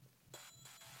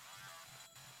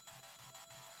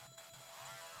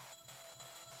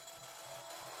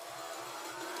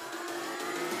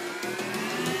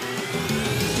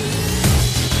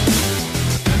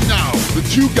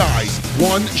Two Guys,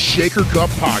 One Shaker Cup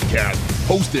podcast,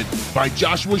 hosted by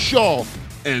Joshua Shaw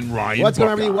and Ryan What's going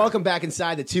on, Buckeye. everybody? Welcome back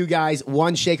inside the Two Guys,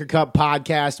 One Shaker Cup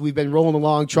podcast. We've been rolling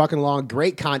along, trucking along.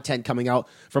 Great content coming out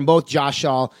from both Josh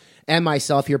Shaw and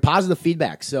myself here. Positive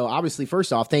feedback. So obviously,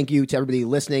 first off, thank you to everybody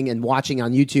listening and watching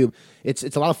on YouTube. It's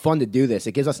a lot of fun to do this.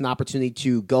 It gives us an opportunity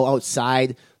to go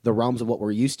outside the realms of what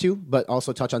we're used to, but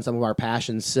also touch on some of our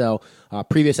passions. So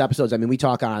previous episodes, I mean, we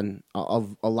talk on a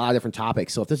lot of different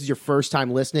topics. So if this is your first time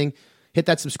listening, hit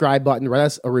that subscribe button, write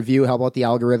us a review, help out the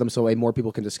algorithm so way more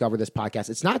people can discover this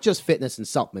podcast. It's not just fitness and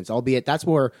supplements, albeit that's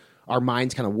where our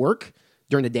minds kind of work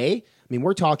during the day. I mean,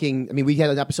 we had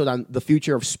an episode on the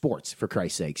future of sports, for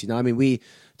Christ's sakes. You know, I mean, we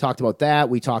talked about that.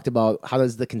 We talked about how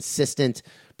does the consistent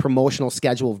promotional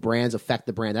schedule of brands affect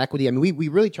the brand equity. I mean, we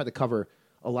really try to cover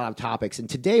a lot of topics. And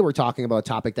today we're talking about a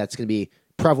topic that's going to be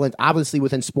prevalent, obviously,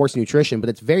 within sports nutrition, but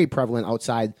it's very prevalent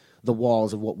outside the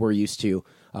walls of what we're used to.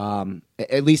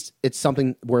 At least it's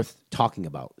something worth talking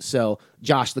about. So,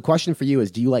 Josh, the question for you is,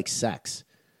 do you like sex?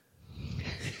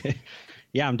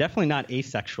 Yeah, I'm definitely not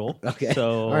asexual. Okay.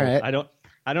 So all right.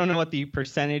 I don't know what the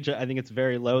percentage. I think it's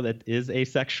very low that is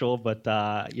asexual, but that's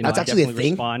I actually a definitely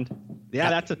thing? respond. Yeah,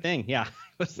 that's a thing. Yeah,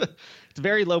 it's a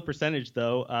very low percentage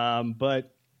though.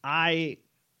 But I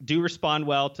do respond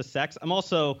well to sex. I'm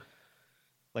also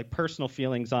like personal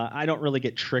feelings. I don't really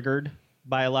get triggered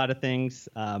by a lot of things.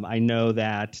 I know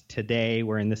that today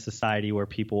we're in this society where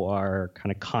people are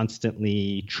kind of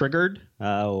constantly triggered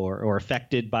or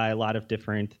affected by a lot of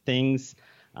different things.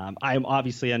 I am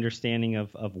obviously understanding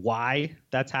of why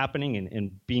that's happening,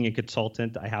 and being a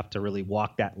consultant, I have to really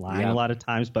walk that line a lot of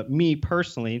times. But me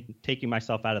personally, taking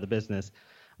myself out of the business,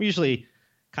 I'm usually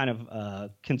kind of a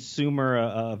consumer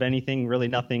of anything. Really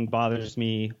nothing bothers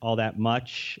me all that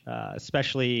much,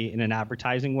 especially in an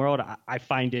advertising world. I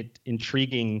find it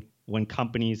intriguing when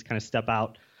companies kind of step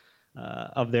out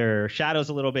of their shadows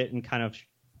a little bit and kind of,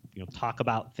 talk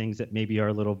about things that maybe are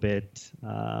a little bit,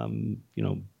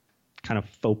 kind of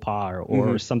faux pas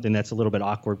or something that's a little bit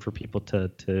awkward for people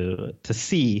to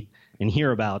see and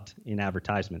hear about in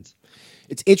advertisements.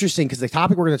 It's interesting because the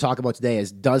topic we're going to talk about today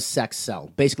is, does sex sell?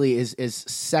 Basically, is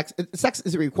sex,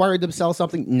 is it required to sell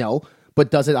something? No. But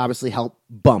does it obviously help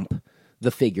bump the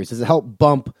figures? Does it help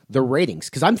bump the ratings?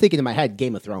 Because I'm thinking in my head,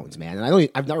 Game of Thrones, man. And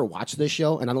I've never watched this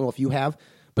show, and I don't know if you have,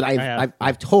 but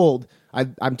I'm told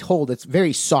it's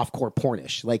very softcore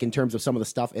pornish, like in terms of some of the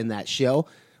stuff in that show.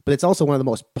 But it's also one of the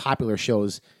most popular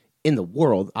shows in the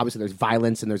world. Obviously, there's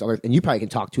violence and there's other, and you probably can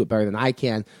talk to it better than I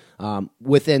can.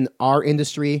 Within our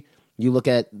industry, you look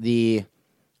at the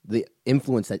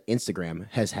influence that Instagram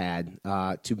has had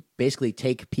to basically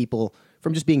take people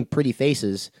from just being pretty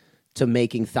faces to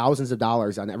making thousands of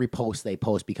dollars on every post they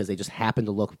post because they just happen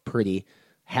to look pretty,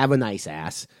 have a nice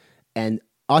ass, and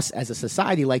us as a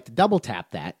society like to double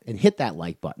tap that and hit that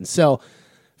like button. So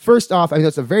first off, I mean,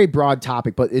 it's a very broad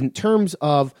topic, but in terms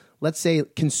of, let's say,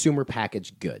 consumer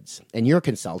packaged goods, and you're a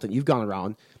consultant, you've gone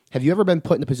around, have you ever been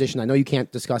put in a position, I know you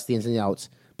can't discuss the ins and outs,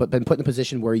 but been put in a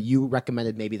position where you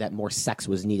recommended maybe that more sex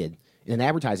was needed in an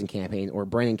advertising campaign or a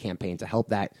branding campaign to help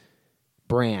that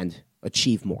brand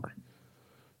achieve more?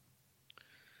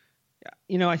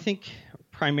 I think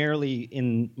primarily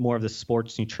in more of the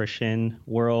sports nutrition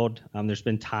world, there's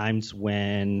been times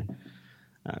when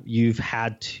you've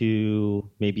had to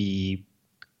maybe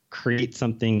create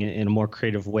something in a more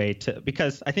creative way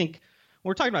because I think when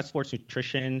we're talking about sports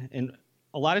nutrition, and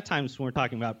a lot of times when we're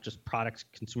talking about just products,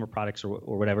 consumer products or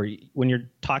whatever, when you're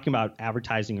talking about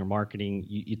advertising or marketing,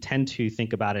 you tend to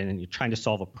think about it and you're trying to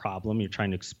solve a problem. You're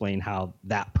trying to explain how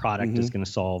that product is going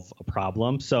to solve a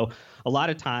problem. So a lot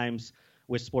of times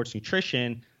with sports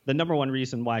nutrition, the number one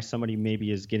reason why somebody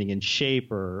maybe is getting in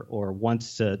shape or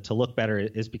wants to look better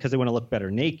is because they want to look better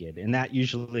naked. And that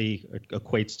usually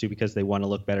equates to because they want to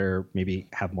look better, maybe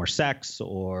have more sex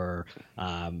or,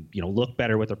 look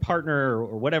better with their partner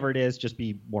or whatever it is, just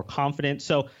be more confident.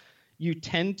 So you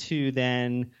tend to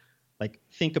then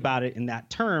think about it in that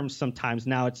terms sometimes.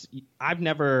 Now I've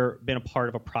never been a part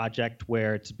of a project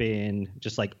where it's been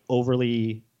just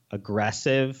overly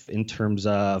aggressive in terms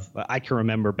of, I can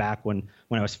remember back when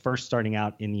I was first starting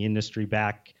out in the industry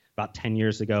back about 10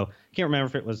 years ago. I can't remember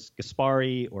if it was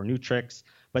Gaspari or Nutrix,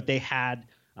 but they had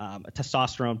a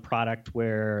testosterone product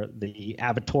where the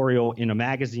advertorial in a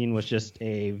magazine was just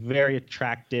a very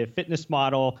attractive fitness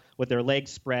model with their legs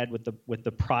spread with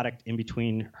the product in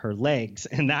between her legs.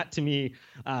 And that to me,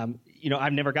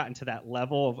 I've never gotten to that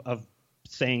level of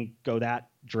saying go that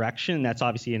direction. That's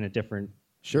obviously in a different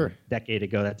decade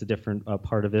ago. That's a different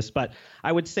part of this. But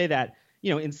I would say that,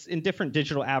 in different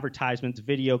digital advertisements,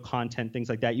 video content, things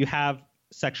like that, you have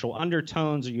sexual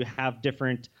undertones or you have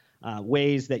different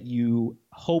ways that you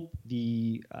hope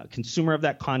the consumer of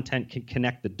that content can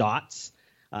connect the dots.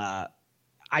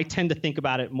 I tend to think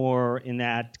about it more in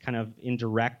that kind of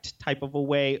indirect type of a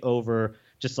way over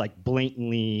just like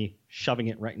blatantly shoving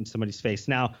it right in somebody's face.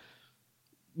 Now,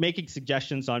 making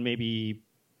suggestions on maybe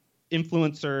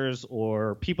influencers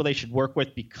or people they should work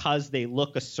with because they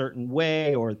look a certain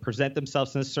way or present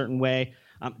themselves in a certain way.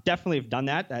 Definitely have done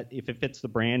that if it fits the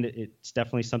brand, it's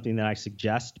definitely something that I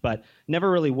suggest, but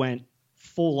never really went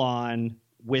full on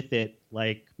with it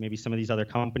like maybe some of these other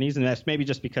companies. And that's maybe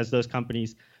just because those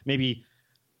companies maybe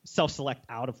self-select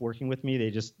out of working with me. They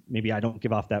just, maybe I don't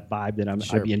give off that vibe that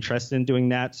I'd be interested in doing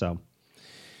that. So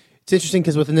it's interesting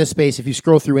because within this space, if you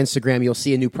scroll through Instagram, you'll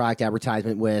see a new product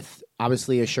advertisement with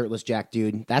obviously a shirtless Jack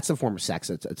dude. That's a form of sex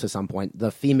to some point.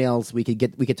 The females, we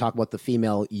could talk about the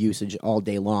female usage all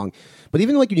day long. But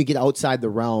even like when you get outside the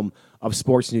realm of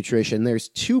sports nutrition, there's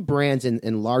two brands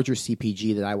in larger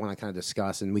CPG that I want to kind of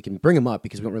discuss, and we can bring them up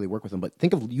because we don't really work with them. But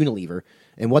think of Unilever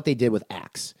and what they did with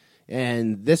Axe.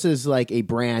 And this is like a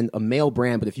brand, a male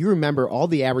brand. But if you remember all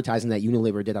the advertising that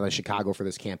Unilever did out of Chicago for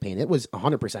this campaign, it was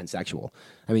 100% sexual.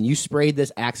 I mean, you sprayed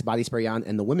this Axe body spray on,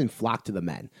 and the women flocked to the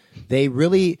men. They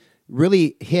really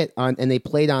hit on, and they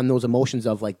played on those emotions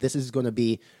of like, this is going to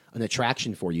be an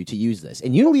attraction for you to use this.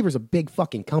 And Unilever's a big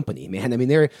fucking company, man. I mean,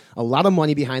 they're a lot of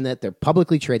money behind that. They're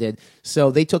publicly traded.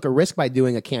 So they took a risk by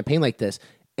doing a campaign like this.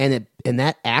 And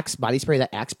that Axe body spray,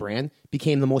 that Axe brand,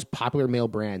 became the most popular male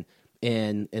brand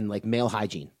in like male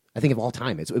hygiene, I think, of all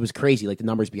time. It was crazy, like the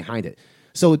numbers behind it.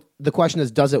 So the question is,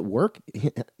 does it work?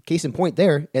 Case in point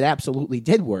there, it absolutely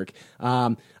did work.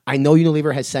 I know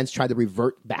Unilever has since tried to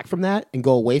revert back from that and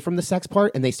go away from the sex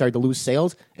part, and they started to lose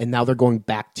sales, and now they're going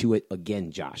back to it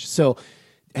again, Josh. So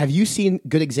have you seen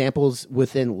good examples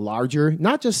within larger,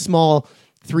 not just small,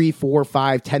 $3, $4,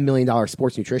 $5, $10 million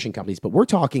sports nutrition companies, but we're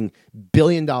talking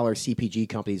billion-dollar CPG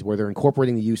companies where they're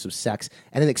incorporating the use of sex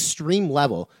at an extreme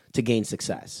level to gain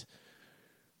success?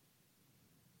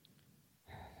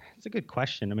 That's a good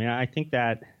question. I mean, I think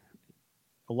that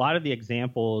a lot of the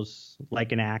examples,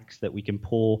 like an Axe, that we can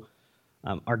pull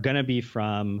are going to be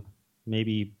from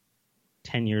maybe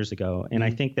 10 years ago. And I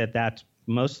think that that's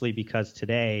mostly because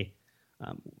today,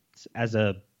 as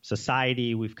a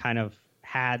society, we've kind of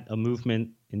had a movement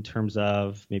in terms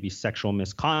of maybe sexual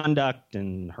misconduct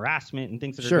and harassment and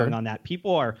things that are going on, that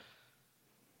people are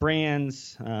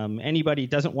brands, anybody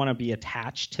doesn't want to be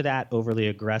attached to that overly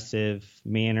aggressive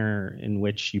manner in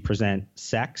which you present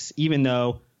sex, even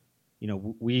though, you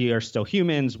know, we are still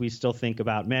humans. We still think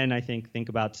about men, I think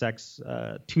about sex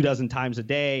 24 times a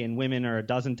day, and women are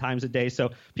 12 times a day.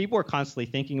 So people are constantly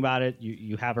thinking about it.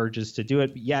 You have urges to do it,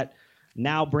 but yet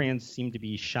now brands seem to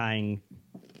be shying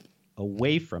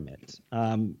away from it.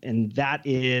 And that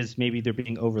is maybe they're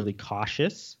being overly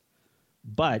cautious,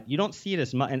 but you don't see it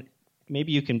as much. And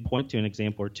maybe you can point to an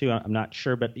example or two. I'm not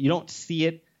sure, but you don't see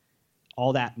it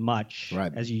all that much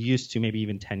as you used to maybe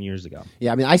even 10 years ago.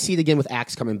 Yeah, I mean, I see it again with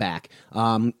Axe coming back.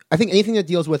 I think anything that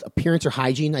deals with appearance or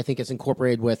hygiene, I think it's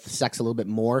incorporated with sex a little bit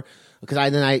more. Because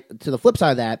I to the flip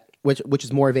side of that, which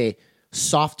is more of a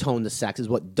soft tone to sex, is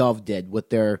what Dove did with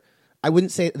their, I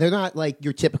wouldn't say, they're not like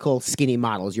your typical skinny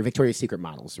models, your Victoria's Secret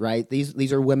models, right?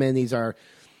 These are women, these are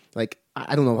like,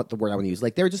 I don't know what the word I want to use.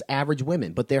 Like, they're just average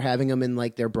women, but they're having them in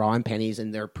like their bra and panties,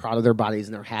 and they're proud of their bodies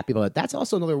and they're happy about it. That's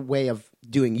also another way of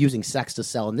using sex to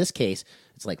sell. In this case,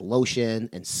 it's like lotion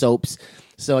and soaps.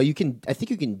 So I think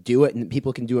you can do it, and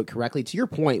people can do it correctly. To your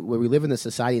point, where we live in a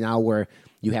society now where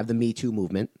you have the Me Too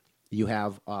movement, you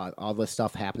have all this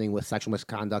stuff happening with sexual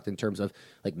misconduct in terms of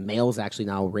like males actually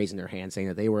now raising their hand saying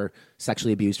that they were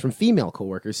sexually abused from female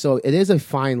coworkers. So it is a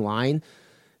fine line.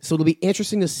 So it'll be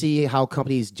interesting to see how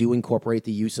companies do incorporate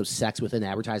the use of sex within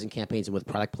advertising campaigns and with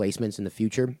product placements in the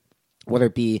future.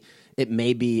 Whether it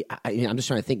may be, I'm just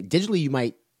trying to think. Digitally, you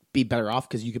might be better off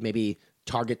because you could maybe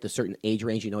target the certain age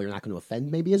range. You know, you're not going to offend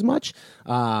maybe as much.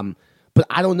 But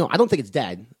I don't know. I don't think it's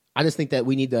dead. I just think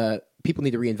that people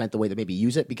need to reinvent the way to maybe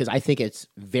use it, because I think it's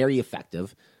very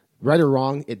effective. Right or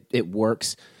wrong, it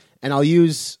works. And I'll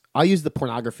use the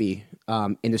pornography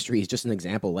industry as just an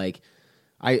example. Like,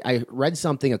 I read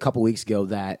something a couple weeks ago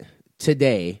that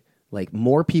today, like,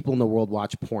 more people in the world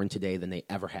watch porn today than they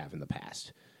ever have in the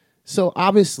past. So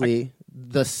obviously,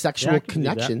 the sexual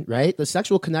connection, right? The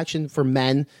sexual connection for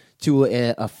men to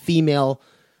a female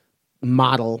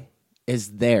model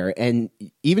is there. And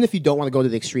even if you don't want to go to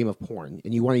the extreme of porn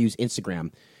and you want to use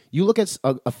Instagram, you look at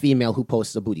a female who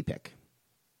posts a booty pic.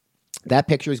 That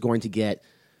picture is going to get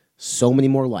so many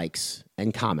more likes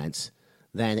and comments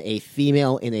than a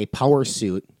female in a power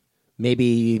suit,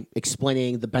 maybe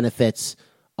explaining the benefits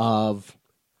of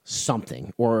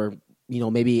something or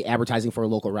maybe advertising for a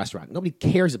local restaurant. Nobody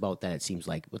cares about that, it seems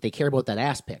like, but they care about that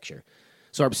ass picture.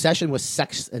 So our obsession with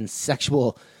sex and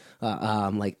sexual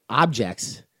like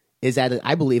objects is at,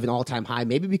 I believe, an all-time high,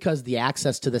 maybe because the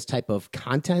access to this type of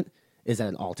content is at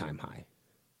an all-time high.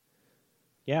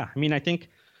 Yeah, I mean, I think,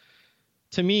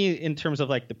 to me, in terms of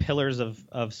like the pillars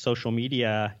of social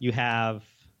media, you have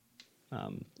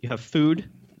food,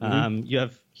 you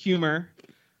have humor,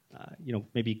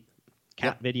 maybe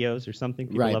cat videos or something.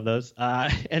 People love those.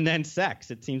 And then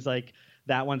sex. It seems like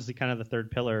that one's the kind of the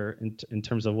third pillar in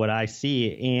terms of what I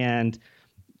see. And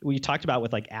we talked about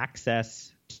with like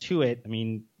access to it. I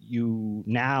mean, you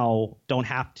now don't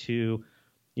have to,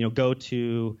 go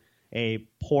to a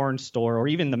porn store or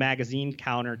even the magazine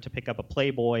counter to pick up a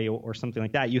Playboy or something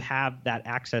like that. You have that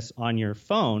access on your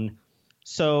phone.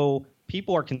 So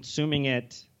people are consuming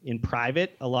it in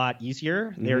private a lot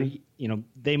easier. They're,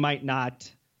 they might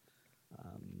not,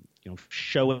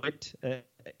 show it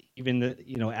even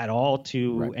at all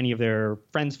to any of their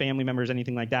friends, family members,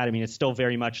 anything like that. I mean, it's still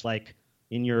very much like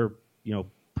in your,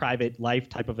 private life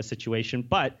type of a situation,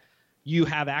 but you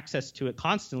have access to it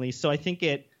constantly. So I think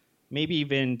it maybe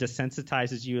even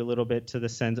desensitizes you a little bit to the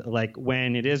sense of like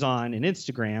when it is on an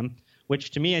Instagram,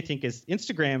 which to me, I think is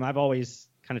Instagram. I've always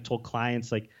kind of told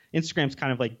clients like Instagram's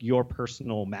kind of like your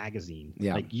personal magazine.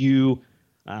 Yeah. Like you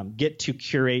get to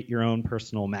curate your own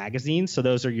personal magazine. So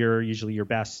those are usually your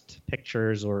best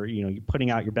pictures or, you're putting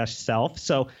out your best self.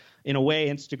 So in a way,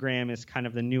 Instagram is kind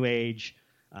of the new age,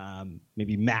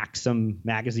 maybe Maxim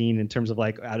magazine in terms of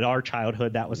like at our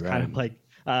childhood, that was kind of like,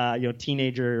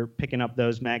 teenager picking up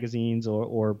those magazines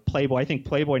or Playboy. I think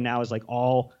Playboy now is like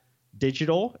all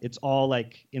digital. It's all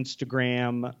like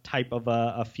Instagram type of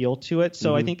a feel to it.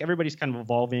 So I think everybody's kind of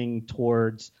evolving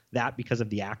towards that because of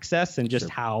the access and just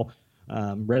how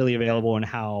readily available and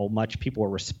how much people are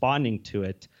responding to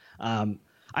it.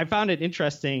 I found it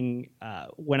interesting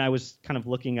when I was kind of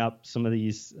looking up some of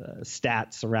these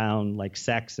stats around like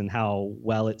sex and how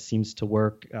well it seems to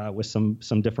work with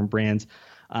some different brands.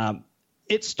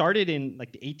 It started in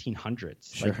like the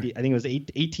 1800s. Sure. Like I think it was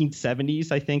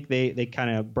 1870s. I think they kind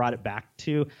of brought it back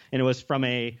to, and it was from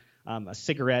a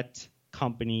cigarette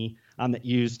company that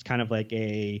used kind of like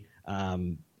a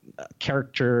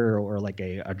character or like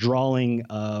a drawing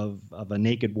of a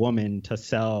naked woman to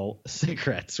sell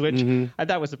cigarettes, which I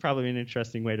thought was probably an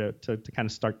interesting way to kind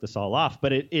of start this all off.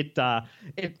 But it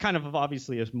kind of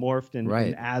obviously has morphed, and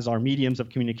as our mediums of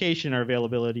communication, our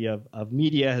availability of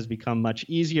media has become much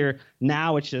easier.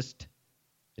 Now it's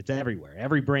everywhere.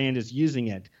 Every brand is using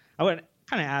it. I would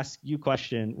kind of ask you a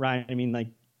question, Ryan. I mean, like,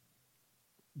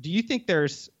 do you think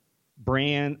there's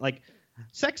brand like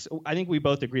sex? I think we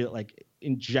both agree that like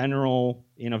in general,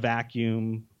 in a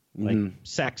vacuum, like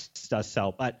sex does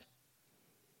sell, but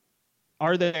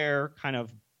are there kind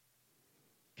of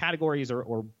categories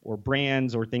or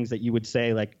brands or things that you would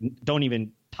say like don't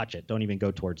even touch it, don't even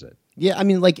go towards it? Yeah, I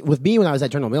mean, like with me when I was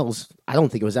at General Mills, I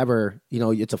don't think it was ever,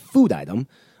 it's a food item.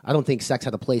 I don't think sex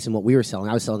had a place in what we were selling.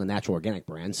 I was selling a natural organic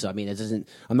brand. So, I mean,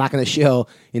 I'm not going to show,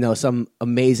 some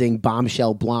amazing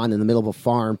bombshell blonde in the middle of a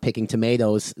farm picking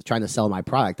tomatoes trying to sell my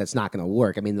product. That's not going to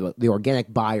work. I mean, the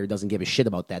organic buyer doesn't give a shit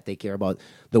about that. They care about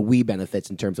the we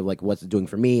benefits in terms of like what's it doing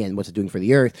for me and what's it doing for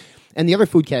the earth. And the other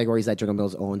food categories that General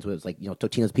Mills owns was like,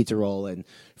 Totino's Pizza Roll and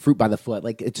Fruit by the Foot.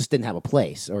 Like it just didn't have a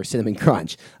place, or Cinnamon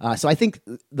Crunch. So I think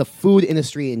the food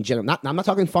industry in general, I'm not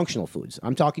talking functional foods.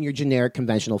 I'm talking your generic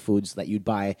conventional foods that you'd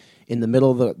buy in the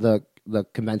middle of the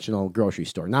conventional grocery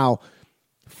store. Now,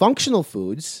 functional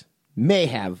foods may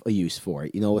have a use for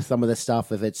it, with some of the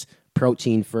stuff, if it's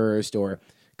protein first or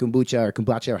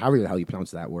kombucha or however the hell you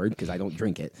pronounce that word, because I don't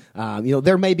drink it.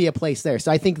 There may be a place there.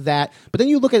 So I think that, but then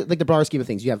you look at like the broader scheme of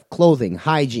things. You have clothing,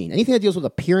 hygiene, anything that deals with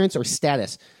appearance or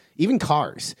status, even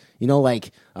cars.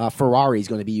 Like Ferrari is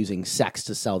going to be using sex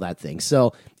to sell that thing.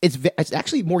 So it's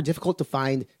actually more difficult to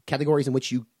find categories in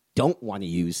which you don't want to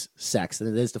use sex than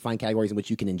it is to find categories in which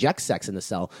you can inject sex in the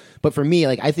cell. But for me,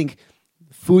 like I think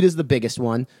food is the biggest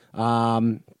one.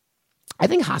 I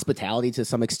think hospitality to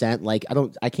some extent. Like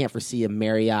I can't foresee a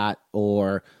Marriott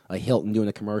or a Hilton doing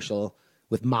a commercial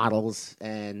with models.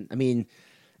 And I mean,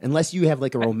 unless you have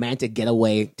like a romantic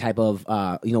getaway type of,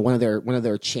 one of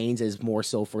their chains is more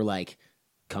so for like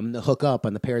come to hook up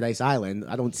on the Paradise Island.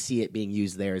 I don't see it being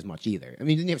used there as much either. I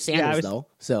mean, you didn't have sandals though,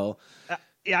 so.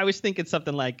 Yeah, I was thinking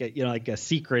something like like a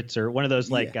Secrets or one of those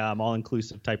like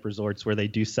all-inclusive type resorts where they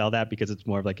do sell that because it's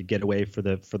more of like a getaway for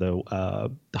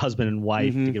the husband and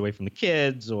wife to get away from the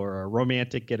kids, or a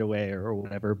romantic getaway or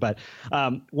whatever. But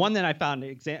one that I found,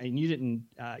 and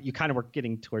you kind of were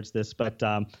getting towards this, but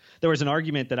there was an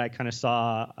argument that I kind of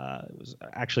saw. It was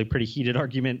actually a pretty heated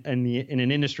argument in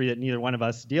an industry that neither one of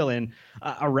us deal in,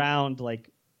 around like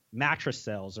mattress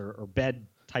sales or bed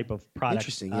type of products.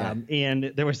 Interesting, yeah.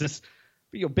 And there was this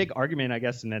big argument, I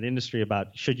guess, in that industry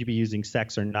about should you be using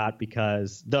sex or not,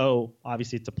 because though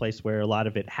obviously it's a place where a lot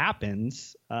of it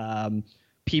happens,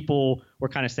 people were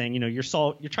kind of saying,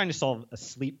 you're trying to solve a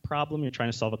sleep problem. You're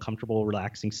trying to solve a comfortable,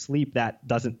 relaxing sleep.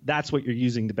 That's what you're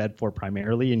using the bed for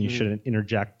primarily, and you shouldn't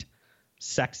interject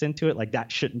sex into it. Like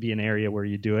that shouldn't be an area where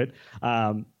you do it.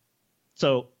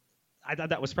 So I thought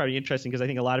that was probably interesting, because I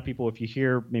think a lot of people, if you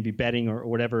hear maybe bedding or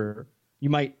whatever, you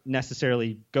might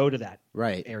necessarily go to that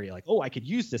area, like, oh, I could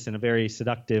use this in a very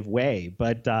seductive way.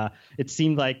 But it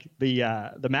seemed like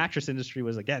the mattress industry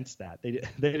was against that. They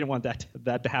didn't want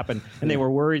that to happen, and they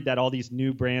were worried that all these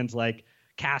new brands like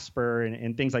Casper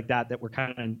and things like that were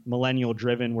kind of millennial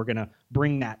driven were going to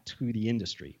bring that to the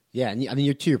industry. Yeah, and I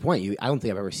mean, to your point, I don't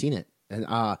think I've ever seen it. And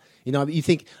I'm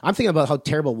thinking about how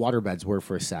terrible waterbeds were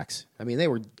for sex. I mean, they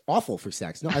were awful for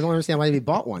sex. No, I don't understand why they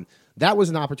bought one. That was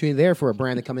an opportunity there for a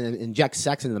brand to come in and inject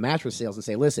sex into the mattress sales and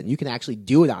say, listen, you can actually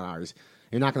do it on ours.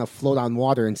 You're not going to float on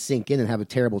water and sink in and have a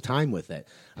terrible time with it.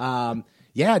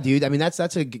 Yeah, dude. I mean,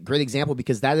 that's a great example,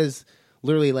 because that is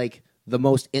literally like the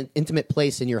most intimate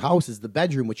place in your house is the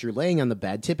bedroom, which you're laying on the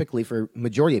bed. Typically, for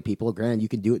majority of people, granted, you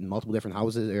can do it in multiple different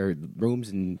houses or rooms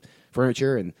and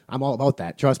furniture, and I'm all about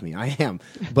that. Trust me, I am.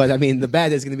 But I mean, the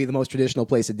bed is going to be the most traditional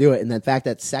place to do it, and the fact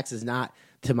that sex is not,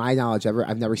 to my knowledge,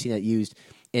 I've never seen it used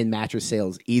in mattress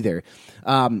sales either.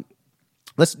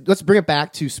 Let's bring it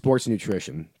back to sports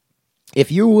nutrition.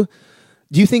 Do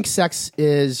you think sex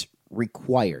is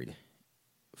required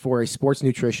for a sports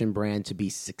nutrition brand to be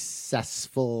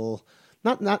successful?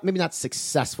 Maybe not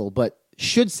successful, but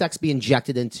should sex be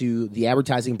injected into the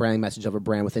advertising branding message of a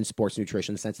brand within sports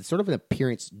nutrition, in the sense it's sort of an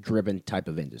appearance-driven type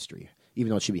of industry, even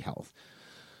though it should be health?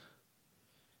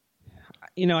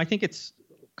 I think it's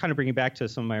kind of bringing back to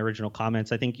some of my original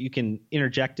comments. I think you can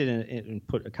interject it and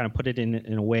put it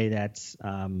in a way that's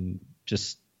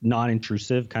just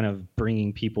non-intrusive, kind of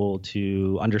bringing people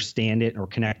to understand it or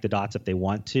connect the dots if they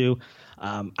want to.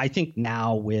 I think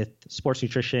now with sports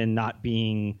nutrition not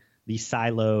being the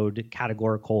siloed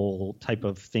categorical type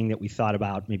of thing that we thought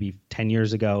about maybe 10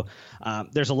 years ago,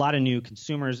 there's a lot of new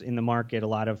consumers in the market, a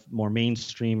lot of more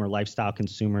mainstream or lifestyle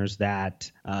consumers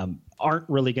that aren't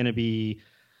really going to be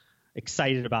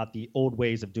excited about the old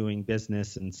ways of doing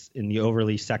business and in the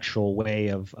overly sexual way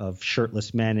of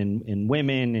shirtless men and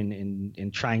women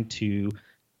and trying to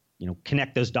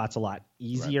connect those dots a lot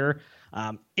easier.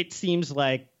 Right. It seems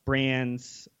like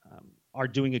brands are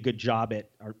doing a good job at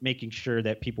making sure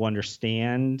that people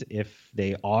understand if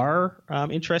they are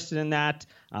interested in that.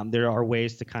 There are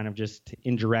ways to kind of just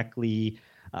indirectly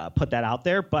put that out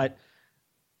there, but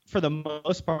for the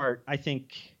most part, I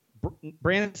think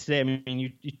brands today, I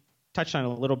mean, you touched on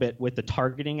a little bit with the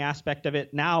targeting aspect of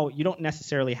it. Now, you don't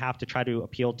necessarily have to try to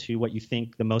appeal to what you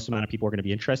think the most amount of people are going to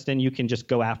be interested in. You can just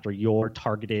go after your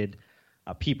targeted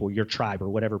people, your tribe, or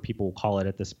whatever people call it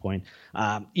at this point.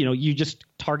 You just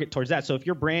target towards that. So if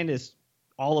your brand is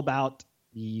all about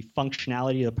the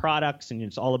functionality of the products and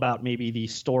it's all about maybe the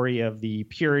story of the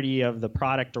purity of the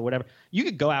product or whatever, you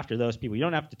could go after those people. You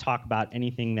don't have to talk about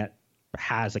anything that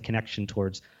has a connection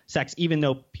towards sex, even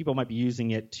though people might be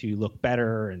using it to look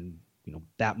better, and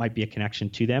that might be a connection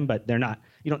to them, but they're not.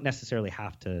 You don't necessarily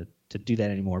have to do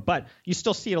that anymore, but you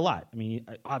still see it a lot. I mean,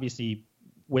 obviously,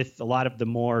 with a lot of the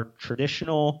more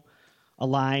traditional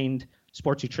aligned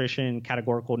sports nutrition,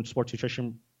 categorical and sports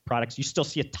nutrition products, you still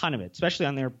see a ton of it, especially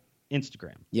on their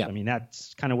Instagram. Yeah, I mean,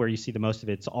 that's kind of where you see the most of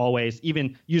it. It's always,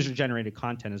 even user-generated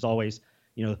content is always,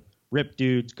 ripped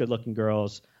dudes, good-looking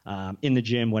girls, in the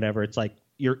gym, whatever. It's like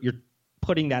you're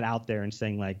putting that out there and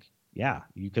saying, like, yeah,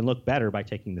 you can look better by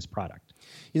taking this product.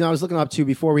 I was looking up too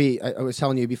I was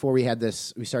telling you before we started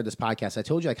this podcast, I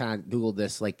told you I kind of Googled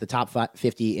this, like the top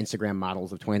 50 Instagram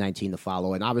models of 2019 to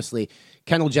follow. And obviously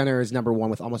Kendall Jenner is number one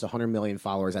with almost 100 million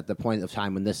followers at the point of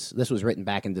time when this was written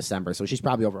back in December. So she's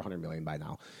probably over 100 million by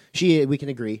now. We can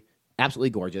agree,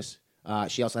 absolutely gorgeous.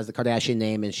 She also has the Kardashian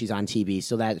name, and she's on TV,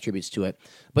 so that attributes to it.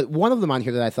 But one of them on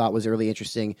here that I thought was really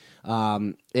interesting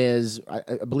is,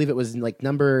 I believe it was like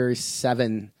number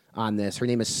 7 on this. Her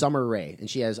name is Summer Rae, and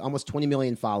she has almost 20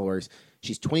 million followers.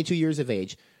 She's 22 years of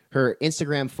age. Her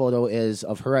Instagram photo is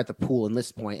of her at the pool in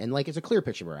List Point, and like it's a clear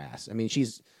picture of her ass. I mean,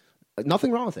 she's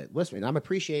nothing wrong with it. Listen, I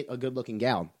appreciate a good-looking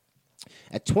gal.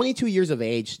 At 22 years of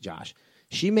age, Josh,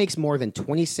 she makes more than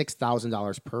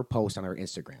 $26,000 per post on her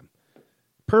Instagram.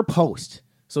 Per post.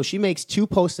 So she makes 2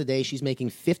 posts a day. She's making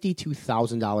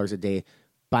 $52,000 a day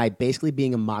by basically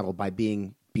being a model, by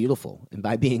being beautiful, and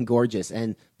by being gorgeous.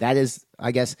 And that is,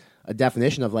 I guess, a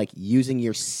definition of like using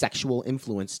your sexual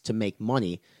influence to make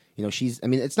money. You know,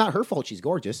 it's not her fault she's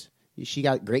gorgeous. She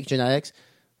got great genetics,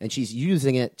 and she's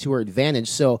using it to her advantage.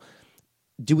 So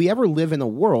do we ever live in a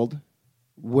world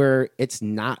where it's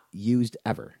not used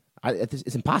ever?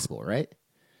 It's impossible, right?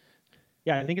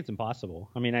 Yeah, I think it's impossible.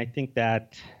 I mean, I think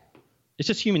that it's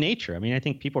just human nature. I mean, I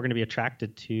think people are going to be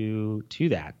attracted to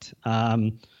that.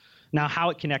 Now, how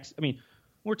it connects, I mean,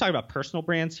 we're talking about personal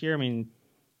brands here. I mean,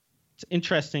 it's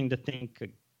interesting to think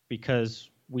because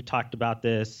we talked about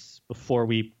this before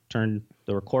we turned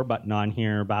the record button on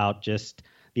here about just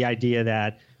the idea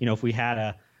that, you know, if we had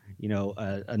a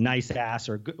nice ass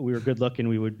or we were good looking,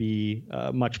 we would be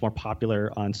much more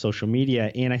popular on social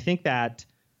media. And I think that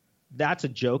that's a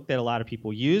joke that a lot of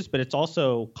people use, but it's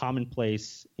also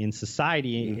commonplace in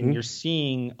society. Mm-hmm. And you're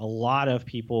seeing a lot of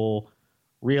people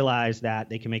realize that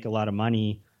they can make a lot of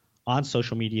money on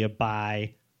social media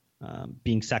by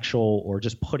being sexual or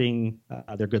just putting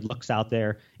their good looks out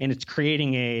there. And it's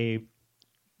creating a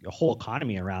whole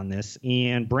economy around this.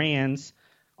 And brands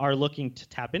are looking to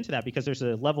tap into that because there's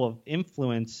a level of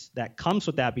influence that comes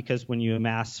with that, because when you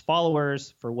amass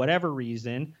followers for whatever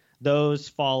reason, those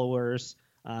followers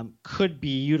could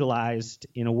be utilized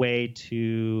in a way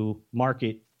to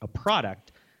market a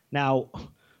product. Now,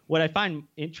 what I find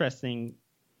interesting,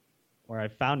 or I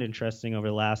found interesting over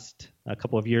the last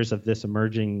couple of years of this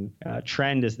emerging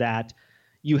trend, is that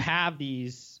you have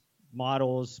these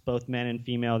models, both men and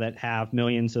female, that have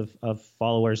millions of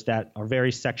followers that are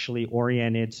very sexually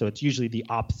oriented. So it's usually the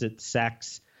opposite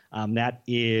sex that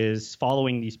is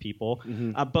following these people.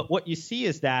 Mm-hmm. But what you see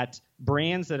is that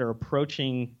brands that are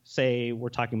approaching, say, we're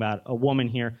talking about a woman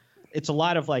here, it's a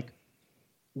lot of like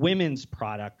women's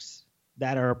products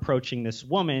that are approaching this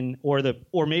woman, or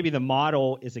maybe the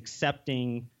model is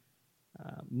accepting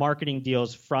marketing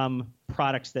deals from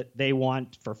products that they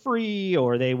want for free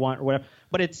or they want or whatever.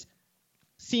 But it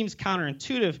seems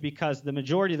counterintuitive because the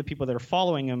majority of the people that are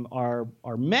following him are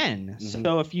men. Mm-hmm.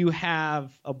 So if you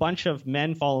have a bunch of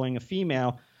men following a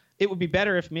female, it would be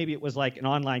better if maybe it was like an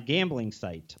online gambling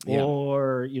site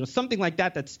or something like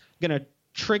that that's going to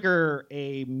trigger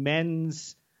a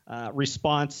men's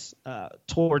response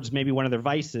towards maybe one of their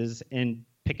vices and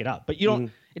pick it up. But you don't.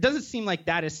 Mm-hmm. It doesn't seem like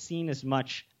that is seen as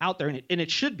much out there, and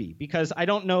it should be, because I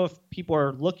don't know if people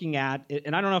are looking at it,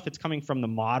 and I don't know if it's coming from the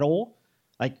model,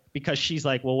 like because she's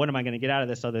like, well, what am I going to get out of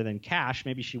this other than cash?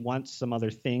 Maybe she wants some other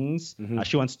things. Mm-hmm.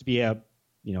 She wants to be an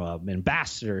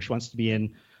ambassador. She wants to be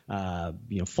in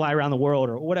fly around the world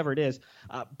or whatever it is.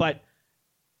 But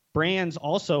brands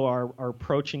also are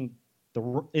approaching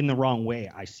in the wrong way,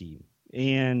 I see.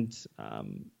 And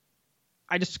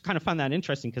I just kind of find that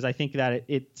interesting because I think that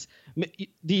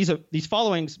these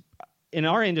followings in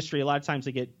our industry, a lot of times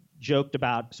they get joked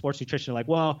about sports nutrition, like,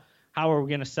 well, how are we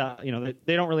going to sell?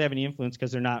 They don't really have any influence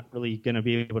because they're not really going to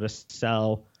be able to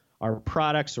sell our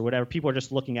products or whatever. People are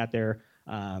just looking at their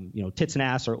tits and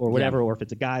ass or whatever, or if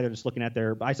it's a guy, they're just looking at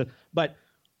their biceps. But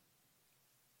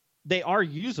they are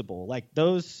usable. Like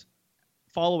those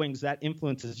followings, that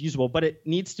influence is usable, but it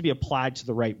needs to be applied to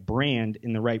the right brand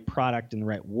in the right product in the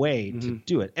right way to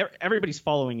do it. Everybody's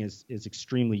following is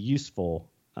extremely useful,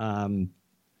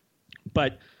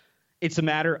 but it's a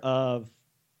matter of,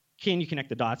 can you connect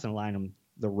the dots and align them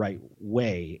the right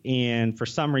way? And for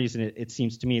some reason, it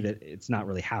seems to me that it's not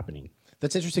really happening.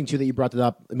 That's interesting, too, that you brought that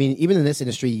up. I mean, even in this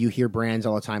industry, you hear brands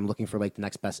all the time looking for like the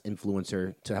next best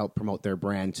influencer to help promote their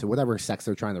brand to whatever sex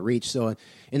they're trying to reach. So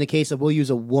in the case of, we'll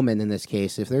use a woman in this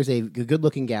case, if there's a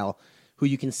good-looking gal who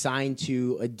you can sign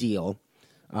to a deal,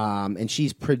 and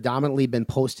she's predominantly been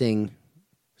posting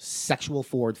sexual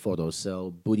forward photos,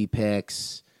 so booty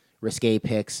pics, risque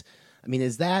pics. I mean,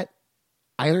 is that...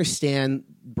 I understand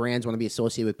brands want to be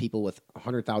associated with people with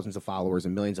 100,000s of followers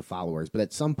and millions of followers, but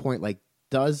at some point, like,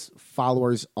 does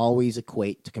followers always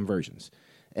equate to conversions?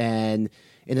 And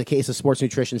in the case of sports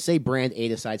nutrition, say brand A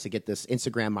decides to get this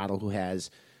Instagram model who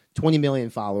has 20 million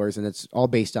followers, and it's all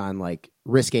based on like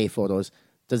risque photos.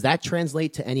 Does that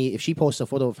translate to any? If she posts a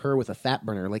photo of her with a fat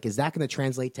burner, like, is that going to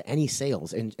translate to any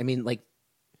sales? And I mean, like,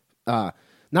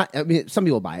 some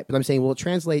people buy it, but I'm saying, will it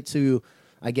translate to,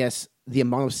 I guess, the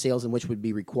amount of sales in which would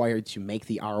be required to make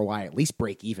the ROI at least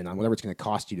break even on whatever it's going to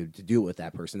cost you to do it with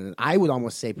that person? And I would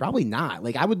almost say probably not.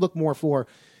 Like, I would look more for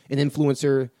an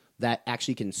influencer that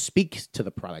actually can speak to the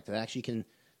product, that actually can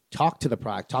talk to the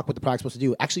product, talk what the product's supposed to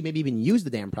do, actually maybe even use the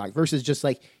damn product versus just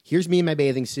like, here's me in my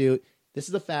bathing suit. This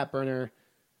is a fat burner.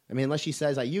 I mean, unless she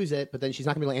says I use it, but then she's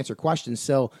not going to be able to answer questions.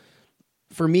 So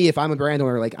for me, if I'm a brand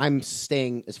owner, like I'm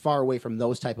staying as far away from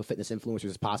those type of fitness influencers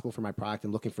as possible for my product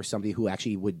and looking for somebody who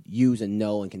actually would use and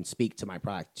know and can speak to my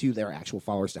product to their actual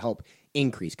followers to help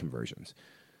increase conversions.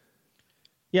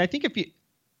 Yeah, I think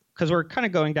because we're kind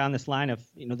of going down this line of,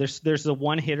 there's the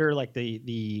one hitter, like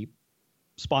the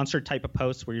sponsored type of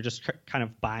posts where you're just kind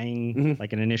of buying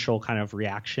like an initial kind of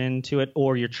reaction to it,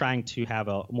 or you're trying to have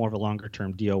a more of a longer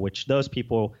term deal, which those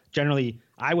people generally,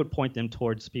 I would point them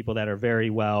towards people that are very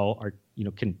well, or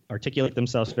can articulate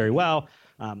themselves very well,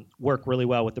 work really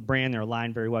well with the brand, they're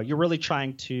aligned very well. You're really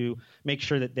trying to make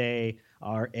sure that they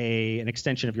are an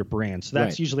extension of your brand. So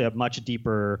that's usually a much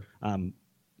deeper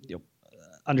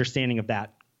understanding of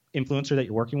that influencer that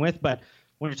you're working with. But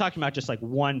when you're talking about just like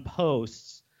one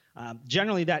post,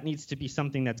 generally that needs to be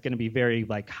something that's going to be very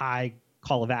like high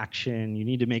call of action. You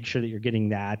need to make sure that you're getting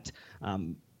that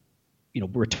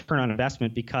return on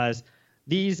investment, because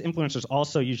these influencers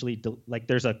also usually like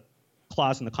there's a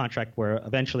clause in the contract where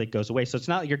eventually it goes away. So it's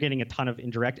not like you're getting a ton of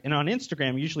indirect. And on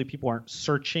Instagram, usually people aren't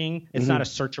searching. It's not a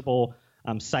searchable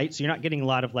site. So you're not getting a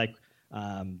lot of like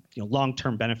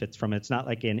long-term benefits from it. It's not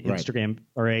like an Instagram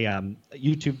or a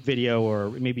YouTube video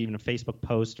or maybe even a Facebook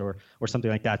post or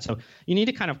something like that. So you need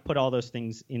to kind of put all those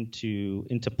things into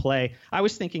play. I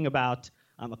was thinking about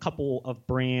a couple of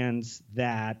brands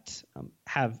that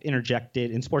have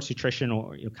interjected in sports nutrition,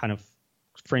 or kind of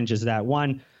fringes that.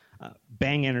 One,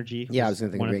 Bang Energy. Yeah, I was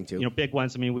going to think of Bang too. Big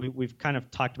ones. I mean, we've kind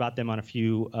of talked about them on a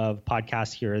few of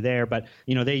podcasts here or there, but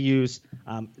they use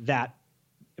that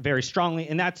very strongly,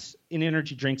 and that's in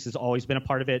energy drinks has always been a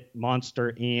part of it.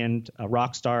 Monster and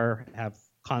Rockstar have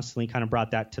constantly kind of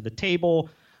brought that to the table.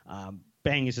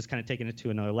 Bang is just kind of taking it to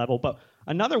another level. But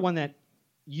another one that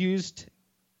used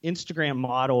Instagram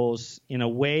models in a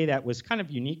way that was kind of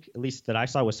unique, at least that I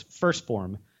saw, was First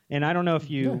Form. And I don't know if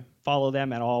you follow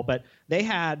them at all, but they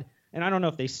had, and I don't know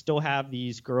if they still have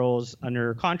these girls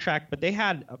under contract, but they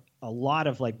had a lot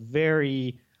of like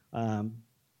very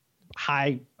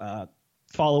high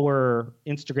follower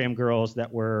Instagram girls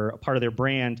that were a part of their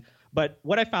brand. But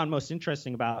what I found most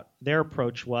interesting about their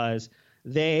approach was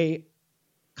they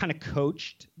kind of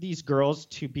coached these girls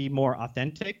to be more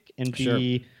authentic and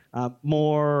be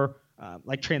more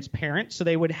like transparent. So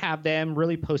they would have them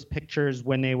really post pictures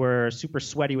when they were super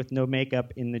sweaty with no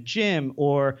makeup in the gym,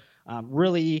 or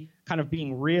really kind of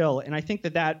being real. And I think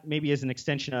that maybe is an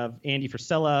extension of Andy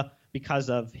Frisella because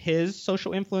of his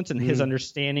social influence and his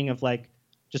understanding of like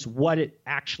just what it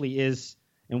actually is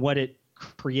and what it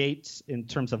creates in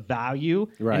terms of value,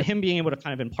 and him being able to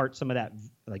kind of impart some of that,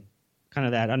 like kind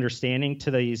of that understanding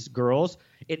to these girls.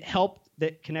 It helped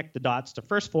that connect the dots to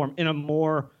First Form in a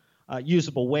more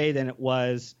usable way than it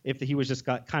was if he was just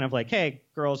kind of like, hey,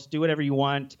 girls, do whatever you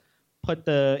want, put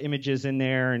the images in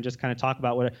there and just kind of talk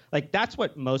about what, like that's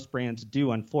what most brands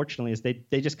do, unfortunately, is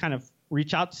they just kind of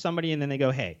reach out to somebody and then they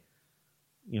go, hey,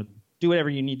 do whatever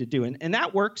you need to do. And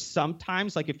that works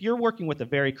sometimes. Like if you're working with a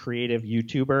very creative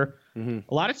YouTuber,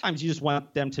 a lot of times you just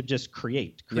want them to just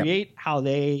create how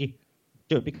they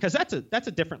do it, because that's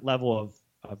a different level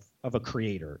of a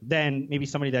creator than maybe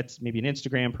somebody that's maybe an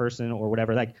Instagram person or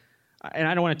whatever. Like, and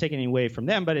I don't want to take any away from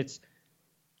them, but it's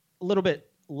a little bit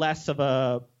less of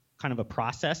a kind of a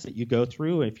process that you go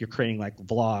through if you're creating like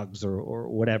vlogs or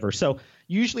whatever. So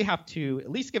you usually have to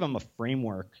at least give them a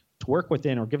framework to work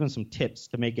within, or give them some tips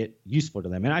to make it useful to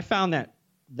them. And I found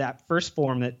that First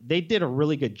Form, that they did a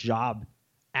really good job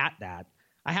at that.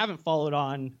 I don't follow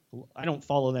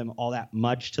them all that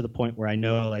much to the point where I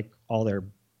know like all their,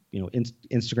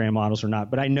 Instagram models or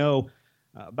not, but I know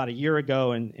about a year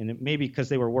ago, and it maybe because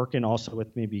they were working also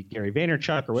with maybe Gary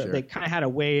Vaynerchuk or they kind of had a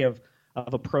way of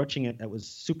approaching it that was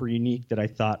super unique that I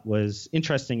thought was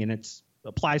interesting, and it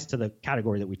applies to the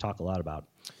category that we talk a lot about.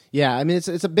 Yeah, I mean,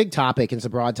 it's a big topic, and it's a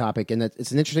broad topic, and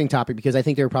it's an interesting topic because I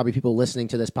think there are probably people listening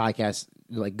to this podcast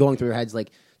like going through their heads,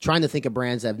 like trying to think of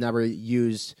brands that have never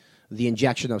used the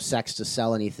injection of sex to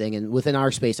sell anything. And within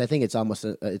our space, I think it's almost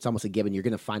a given. You're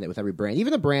going to find it with every brand,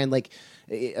 even a brand like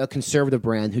a conservative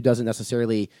brand who doesn't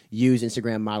necessarily use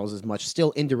Instagram models as much,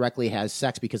 still indirectly has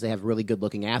sex because they have really good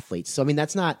looking athletes. So I mean,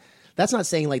 that's not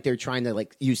saying like they're trying to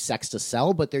like use sex to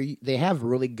sell, but they have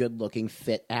really good looking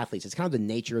fit athletes. It's kind of the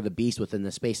nature of the beast within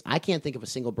the space. I can't think of a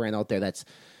single brand out there that's,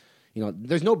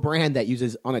 there's no brand that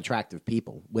uses unattractive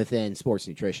people within sports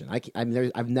nutrition.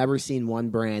 I've never seen one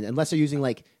brand, unless they're using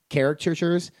like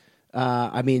caricatures.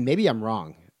 I mean, maybe I'm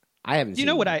wrong. I haven't. You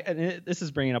know what? This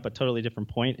is bringing up a totally different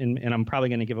point, and I'm probably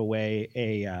going to give away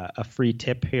a free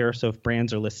tip here. So if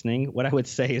brands are listening, what I would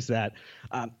say is that,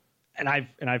 and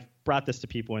I've brought this to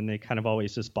people, and they kind of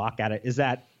always just balk at it, is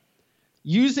that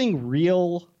using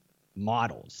real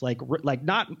models, like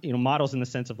not models in the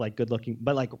sense of like good looking,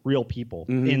 but like real people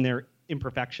in their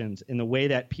imperfections, in the way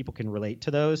that people can relate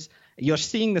to those. You're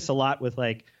seeing this a lot with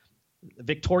like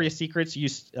Victoria's Secrets.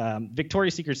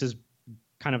 Victoria's Secrets is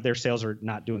kind of, their sales are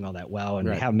not doing all that well, and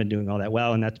they haven't been doing all that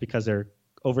well, and that's because they're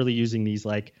overly using these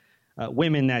like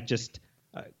women that just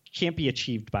can't be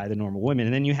achieved by the normal women.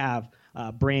 And then you have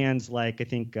brands like I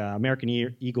think American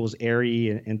Eagle's Aerie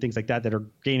and things like that are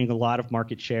gaining a lot of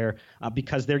market share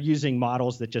because they're using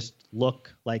models that just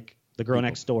look like the girl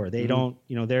next door. They don't,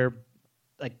 they're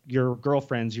like your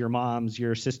girlfriends, your moms,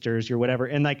 your sisters, your whatever.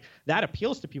 And like that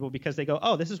appeals to people because they go,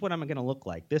 oh, this is what I'm going to look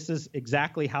like. This is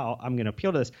exactly how I'm going to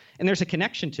appeal to this. And there's a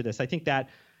connection to this. I think that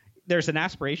there's an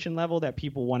aspiration level that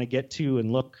people want to get to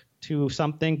and look to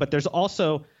something, but there's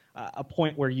also a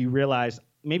point where you realize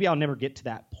maybe I'll never get to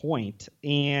that point,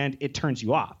 and it turns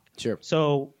you off. Sure.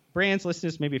 So brands,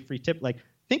 listeners, maybe a free tip, like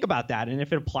think about that. And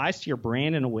if it applies to your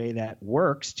brand in a way that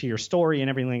works to your story and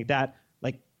everything like that,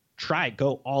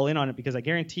 go all in on it, because I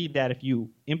guarantee that if you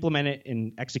implement it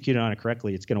and execute on it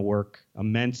correctly, it's going to work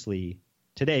immensely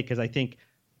today, because I think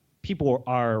people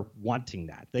are wanting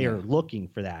that. They are looking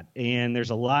for that. And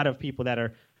there's a lot of people that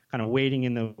are kind of waiting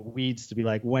in the weeds to be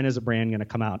like, when is a brand going to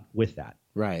come out with that?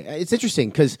 Right. It's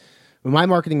interesting because my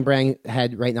marketing brand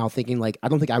head right now thinking like, I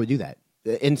don't think I would do that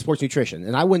in sports nutrition.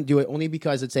 And I wouldn't do it only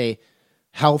because it's a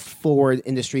health forward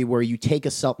industry where you take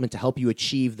a supplement to help you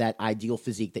achieve that ideal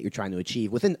physique that you're trying to achieve.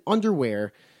 Within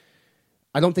underwear,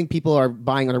 I don't think people are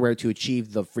buying underwear to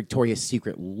achieve the Victoria's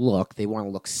Secret look. They want to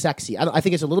look sexy. I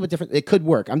think it's a little bit different. It could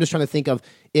work. I'm just trying to think of,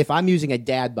 if I'm using a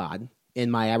dad bod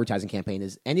in my advertising campaign,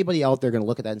 is anybody out there going to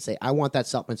look at that and say, I want that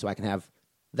supplement so I can have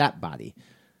that body?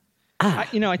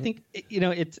 I think,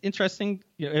 it's interesting.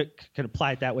 It could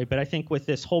apply it that way. But I think with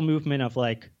this whole movement of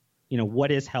like,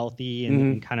 what is healthy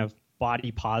and kind of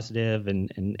body positive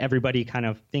and everybody kind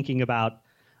of thinking about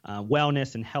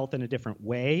wellness and health in a different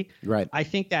way. Right. I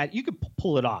think that you could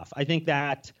pull it off. I think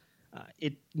that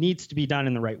it needs to be done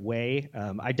in the right way.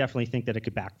 I definitely think that it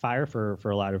could backfire for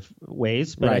a lot of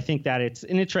ways, but I think that it's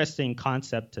an interesting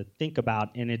concept to think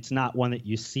about, and it's not one that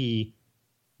you see.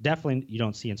 Definitely you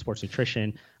don't see in sports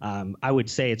nutrition. I would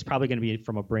say it's probably going to be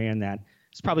from a brand that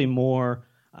is probably more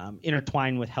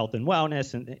intertwined with health and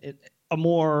wellness, and a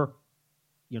more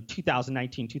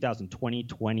 2019,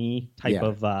 2020 type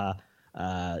of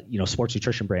sports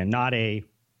nutrition brand, not a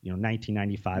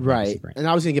 1995 right. brand. And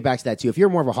I was going to get back to that too. If you're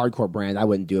more of a hardcore brand, I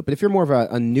wouldn't do it. But if you're more of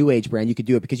a new age brand, you could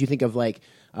do it, because you think of like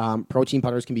protein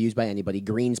powders can be used by anybody,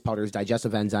 greens powders,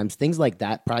 digestive enzymes, things like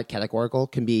that. Product categorical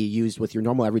can be used with your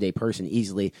normal everyday person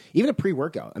easily. Even a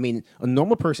pre-workout. I mean, a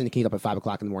normal person can get up at 5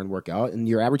 o'clock in the morning, workout, and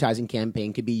your advertising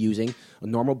campaign could be using a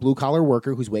normal blue collar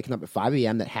worker who's waking up at 5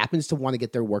 a.m. that happens to want to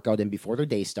get their workout in before their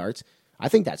day starts. I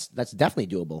think that's definitely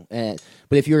doable.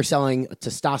 But if you're selling a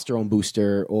testosterone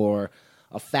booster or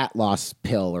a fat loss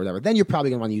pill or whatever, then you're probably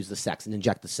going to want to use the sex and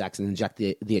inject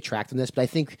the attractiveness. But I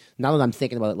think now that I'm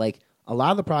thinking about it, like a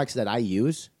lot of the products that I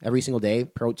use every single day,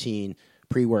 protein,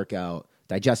 pre-workout,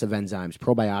 digestive enzymes,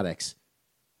 probiotics,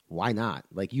 why not?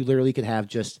 Like you literally could have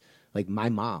just like my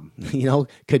mom,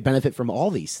 could benefit from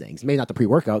all these things. Maybe not the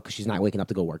pre-workout because she's not waking up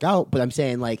to go work out, but I'm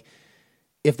saying like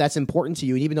if that's important to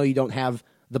you, and even though you don't have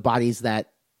the bodies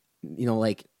that,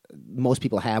 like most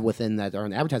people have within that are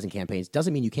in advertising campaigns,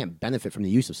 doesn't mean you can't benefit from the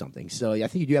use of something. So I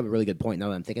think you do have a really good point now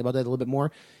that I'm thinking about that a little bit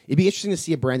more. It'd be interesting to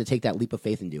see a brand to take that leap of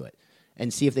faith and do it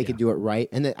and see if they could do it right.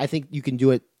 And I think you can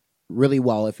do it really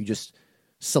well if you just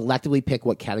selectively pick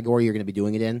what category you're going to be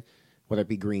doing it in, whether it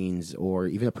be greens or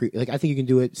even I think you can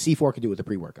do it. C4 could do it with a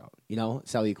pre-workout,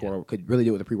 Cellucor could really do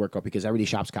it with a pre-workout because everybody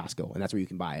shops Costco and that's where you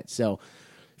can buy it. So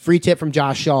free tip from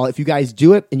Josh Shaw. If you guys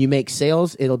do it and you make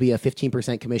sales, it'll be a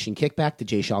 15% commission kickback to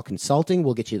J. Shaw Consulting.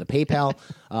 We'll get you the PayPal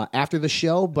after the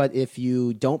show. But if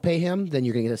you don't pay him, then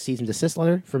you're going to get a cease and desist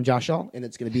letter from Josh Shaw, and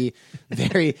it's going to be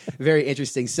very, very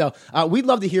interesting. So we'd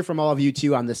love to hear from all of you,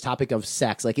 too, on this topic of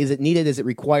sex. Like, is it needed? Is it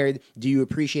required? Do you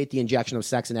appreciate the injection of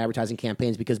sex in advertising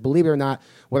campaigns? Because believe it or not,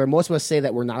 whether most of us say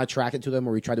that we're not attracted to them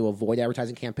or we try to avoid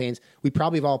advertising campaigns, we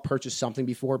probably have all purchased something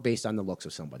before based on the looks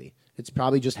of somebody. It's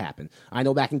probably just happened. I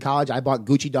know back in college, I bought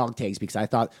Gucci dog tags because I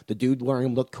thought the dude wearing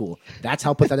them looked cool. That's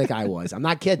how pathetic I was. I'm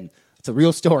not kidding. It's a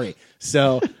real story.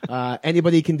 So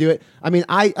anybody can do it. I mean,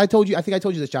 I think I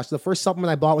told you this, Josh. The first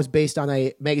supplement I bought was based on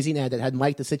a magazine ad that had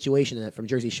Mike the Situation in it from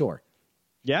Jersey Shore.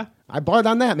 Yeah. I bought it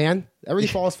on that, man.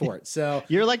 Everybody falls for it. So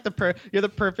you're like you're the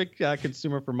perfect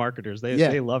consumer for marketers.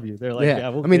 They love you. They're like, I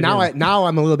mean, now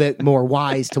I'm a little bit more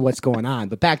wise to what's going on.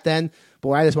 But back then,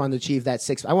 boy, I just wanted to achieve that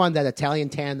I wanted that Italian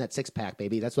tan, that 6-pack,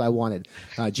 baby. That's what I wanted.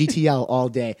 GTL all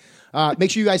day. Make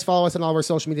sure you guys follow us on all of our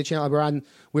social media channels.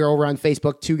 We're over on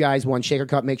Facebook, 2 Guys, 1 Shaker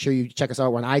Cup. Make sure you check us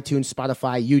out. We're on iTunes,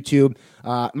 Spotify, YouTube.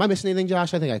 Am I missing anything,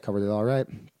 Josh? I think I covered it all right.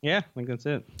 Yeah, I think that's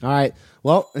it. All right.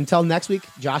 Well, until next week,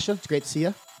 Joshua, it's great to see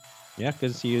you. Yeah,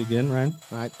 good to see you again, Ryan.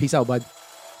 All right. Peace out, bud.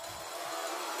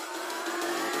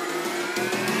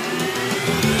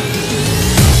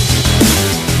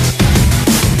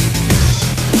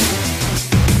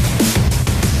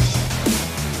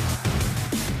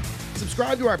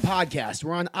 Subscribe to our podcast.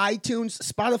 We're on iTunes,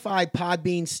 Spotify,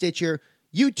 Podbean, Stitcher,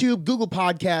 YouTube, Google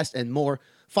Podcast, and more.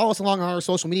 Follow us along on our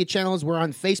social media channels. We're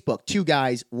on Facebook, 2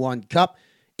 Guys, 1 Cup,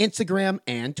 Instagram,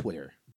 and Twitter.